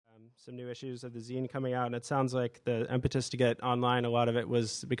some new issues of the zine coming out, and it sounds like the impetus to get online, a lot of it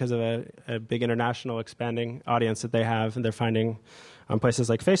was because of a big international expanding audience that they have, and they're finding on places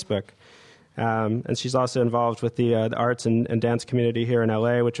like Facebook. And she's also involved with the arts and dance community here in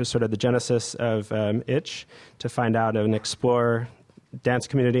LA, which was sort of the genesis of Itch, to find out and explore dance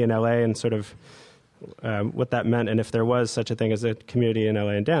community in LA and sort of what that meant, and if there was such a thing as a community in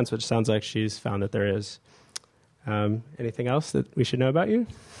LA in dance, which sounds like she's found that there is. Anything else that we should know about you?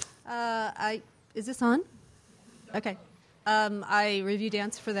 Is this on? Okay. I review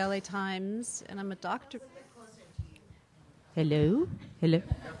dance for the LA Times, and I'm a doctor. Hello? Hello?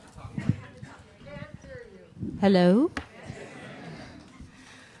 Hello?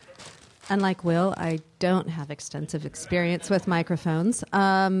 Unlike Will, I don't have extensive experience with microphones.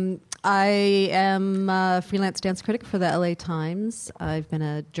 I am a freelance dance critic for the LA Times. I've been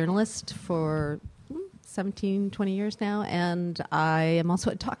a journalist for 17, 20 years now, and I am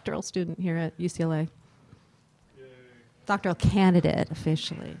also a doctoral student here at UCLA. Yay. Doctoral candidate,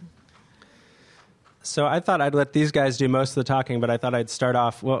 officially. So I thought I'd let these guys do most of the talking, but I thought I'd start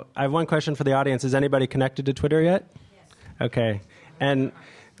off. Well, I have one question for the audience. Is anybody connected to Twitter yet? Yes. Okay. And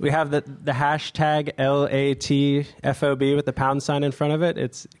we have the hashtag LATFOB with the pound sign in front of it.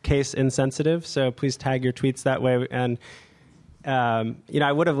 It's case insensitive, so please tag your tweets that way. And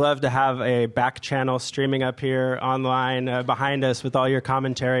I would have loved to have a back channel streaming up here online behind us with all your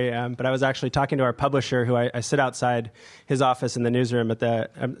commentary. But I was actually talking to our publisher, who I sit outside his office in the newsroom at the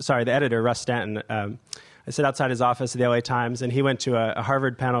editor, Russ Stanton. I sit outside his office at the LA Times, and he went to a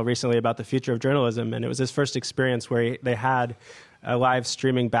Harvard panel recently about the future of journalism, and it was his first experience where they had a live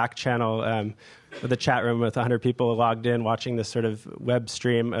streaming back channel with a chat room with 100 people logged in watching this sort of web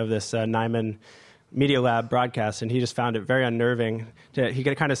stream of this Nyman Media Lab broadcast, and he just found it very unnerving. He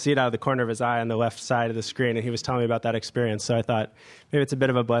could kind of see it out of the corner of his eye on the left side of the screen, and he was telling me about that experience. So I thought maybe it's a bit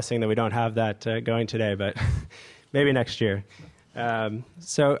of a blessing that we don't have that going today, but maybe next year.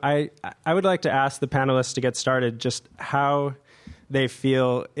 So I would like to ask the panelists to get started just how they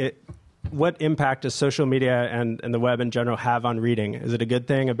feel what impact does social media and the web in general have on reading? Is it a good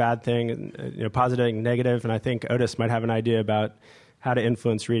thing, a bad thing, positive, negative? And I think Otis might have an idea about how to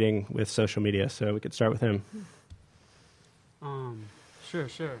influence reading with social media. So we could start with him. Sure.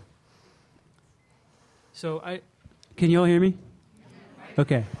 So can you all hear me?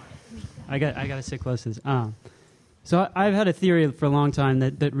 Okay. I got to sit close to this. So I've had a theory for a long time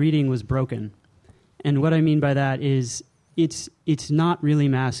that reading was broken. And what I mean by that is it's not really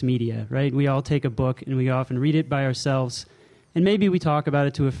mass media, right? We all take a book and we often read it by ourselves. And maybe we talk about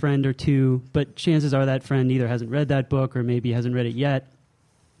it to a friend or two, but chances are that friend either hasn't read that book or maybe hasn't read it yet.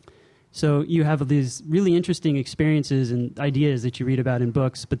 So you have these really interesting experiences and ideas that you read about in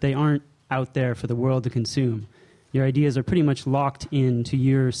books, but they aren't out there for the world to consume. Your ideas are pretty much locked into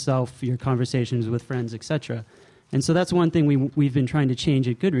yourself, your conversations with friends, etc. And so that's one thing we've been trying to change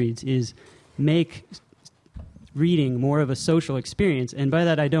at Goodreads is make reading more of a social experience. And by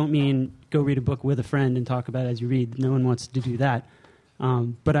that, I don't mean go read a book with a friend and talk about it as you read. No one wants to do that.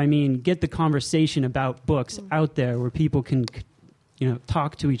 But I mean, get the conversation about books out there where people can,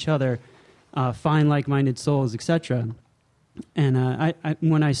 talk to each other, find like-minded souls, etc. And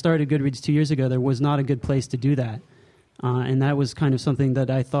when I started Goodreads 2 years ago, there was not a good place to do that. And that was kind of something that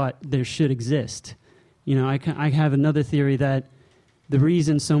I thought there should exist. I have another theory that the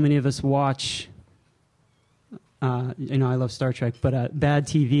reason so many of us watch I love Star Trek, but bad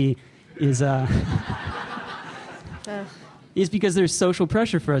TV is because there's social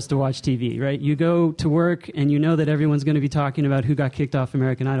pressure for us to watch TV, right? You go to work and you know that everyone's going to be talking about who got kicked off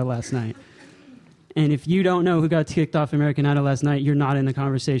American Idol last night. And if you don't know who got kicked off American Idol last night, you're not in the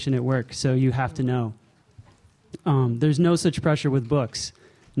conversation at work, so you have to know. There's no such pressure with books.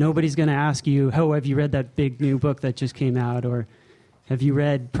 Nobody's going to ask you, oh, have you read that big new book that just came out, or have you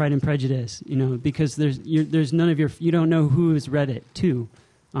read Pride and Prejudice? Because there's none of you don't know who has read it too.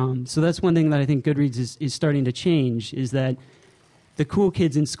 So that's one thing that I think Goodreads is starting to change, is that the cool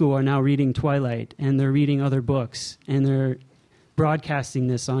kids in school are now reading Twilight, and they're reading other books, and they're broadcasting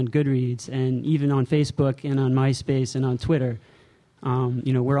this on Goodreads, and even on Facebook, and on MySpace, and on Twitter.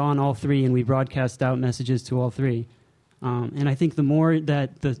 We're on all three, and we broadcast out messages to all three. And I think the more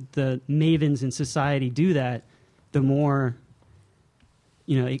that the mavens in society do that, the more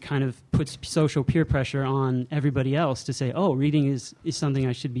it kind of puts social peer pressure on everybody else to say, oh, reading is something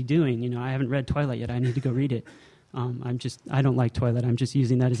I should be doing. I haven't read Twilight yet. I need to go read it. I don't like Twilight. I'm just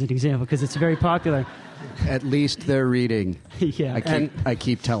using that as an example because it's very popular. At least they're reading. Yeah. I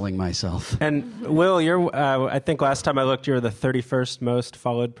keep telling myself. And Will, I think last time I looked, you were the 31st most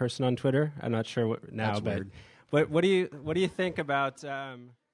followed person on Twitter. I'm not sure what now, That's but weird. what do you think about